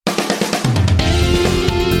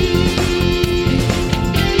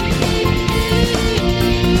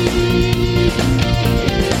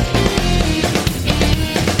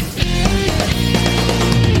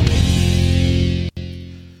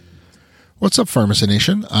What's up, Pharmacy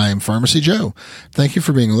Nation? I'm Pharmacy Joe. Thank you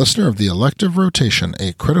for being a listener of the Elective Rotation,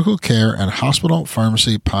 a critical care and hospital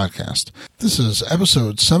pharmacy podcast. This is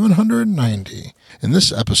episode 790. In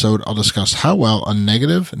this episode, I'll discuss how well a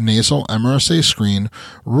negative nasal MRSA screen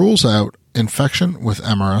rules out infection with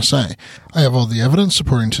MRSA. I have all the evidence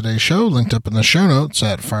supporting today's show linked up in the show notes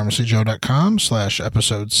at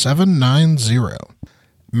pharmacyjoe.com/episode 790.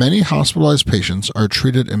 Many hospitalized patients are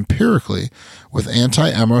treated empirically with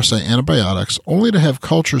anti-MRSA antibiotics only to have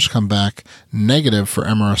cultures come back negative for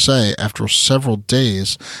MRSA after several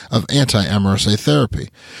days of anti-MRSA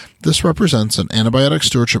therapy. This represents an antibiotic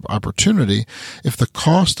stewardship opportunity if the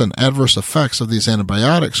cost and adverse effects of these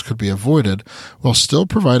antibiotics could be avoided while still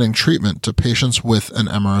providing treatment to patients with an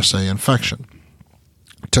MRSA infection.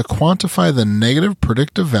 To quantify the negative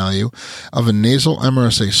predictive value of a nasal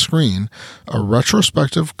MRSA screen, a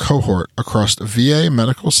retrospective cohort across VA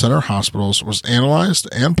Medical Center hospitals was analyzed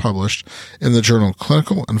and published in the journal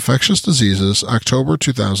Clinical Infectious Diseases, October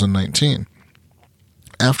 2019.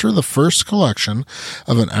 After the first collection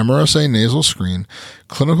of an MRSA nasal screen,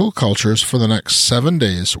 clinical cultures for the next 7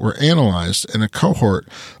 days were analyzed in a cohort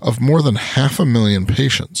of more than 500,000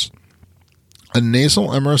 patients. A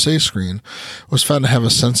nasal MRSA screen was found to have a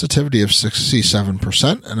sensitivity of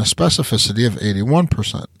 67% and a specificity of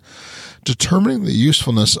 81%. Determining the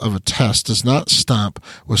usefulness of a test does not stop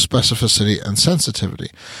with specificity and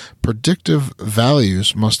sensitivity. Predictive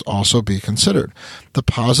values must also be considered. The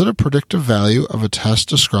positive predictive value of a test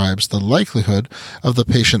describes the likelihood of the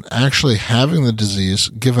patient actually having the disease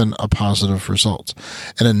given a positive result,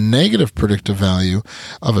 and a negative predictive value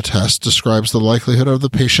of a test describes the likelihood of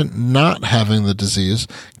the patient not having the disease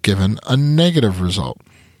given a negative result.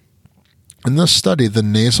 In this study, the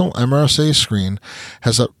nasal MRSA screen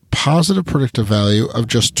has a positive predictive value of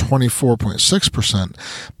just 24.6%,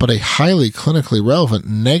 but a highly clinically relevant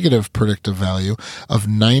negative predictive value of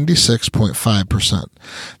 96.5%.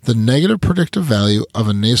 The negative predictive value of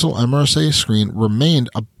a nasal MRSA screen remained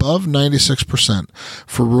above 96%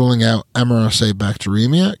 for ruling out MRSA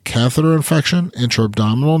bacteremia, catheter infection,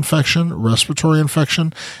 intra-abdominal infection, respiratory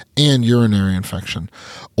infection, and urinary infection.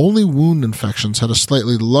 Only wound infections had a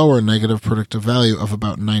slightly lower negative predictive value of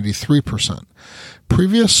about 93%.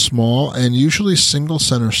 Previous small and usually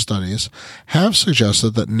single-center studies have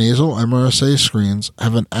suggested that nasal MRSA screens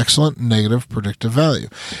have an excellent negative predictive value,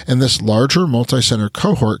 and this larger multi-center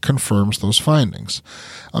cohort confirms those findings.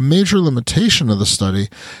 A major limitation of the study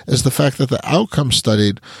is the fact that the outcome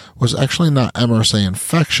studied was actually not MRSA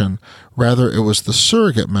infection, rather it was the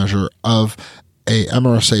surrogate measure of a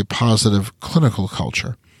MRSA positive clinical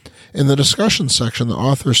culture. In the discussion section, the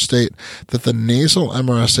authors state that the nasal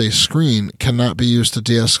MRSA screen cannot be used to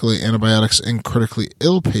de-escalate antibiotics in critically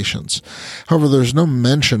ill patients. However, there's no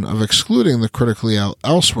mention of excluding the critically ill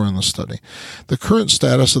elsewhere in the study. The current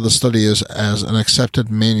status of the study is as an accepted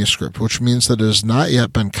manuscript, which means that it has not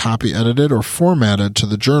yet been copy edited or formatted to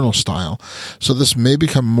the journal style, so this may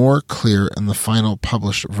become more clear in the final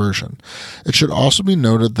published version. It should also be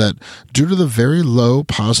noted that due to the very low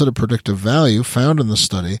positive predictive value found in the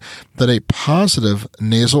study, that a positive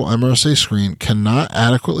nasal MRSA screen cannot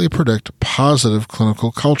adequately predict positive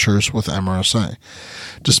clinical cultures with MRSA.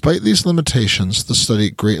 Despite these limitations, the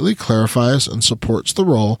study greatly clarifies and supports the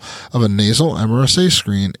role of a nasal MRSA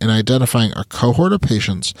screen in identifying a cohort of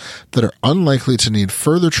patients that are unlikely to need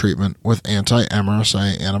further treatment with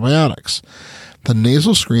anti-MRSA antibiotics. The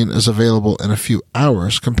nasal screen is available in a few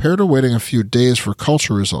hours compared to waiting a few days for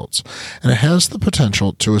culture results, and it has the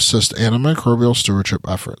potential to assist antimicrobial stewardship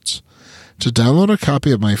efforts. To download a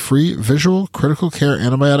copy of my free visual critical care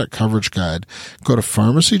antibiotic coverage guide, go to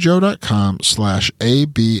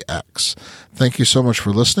pharmacyjoe.com/ABX. Thank you so much for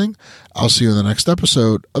listening. I'll see you in the next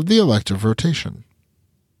episode of The Elective Rotation.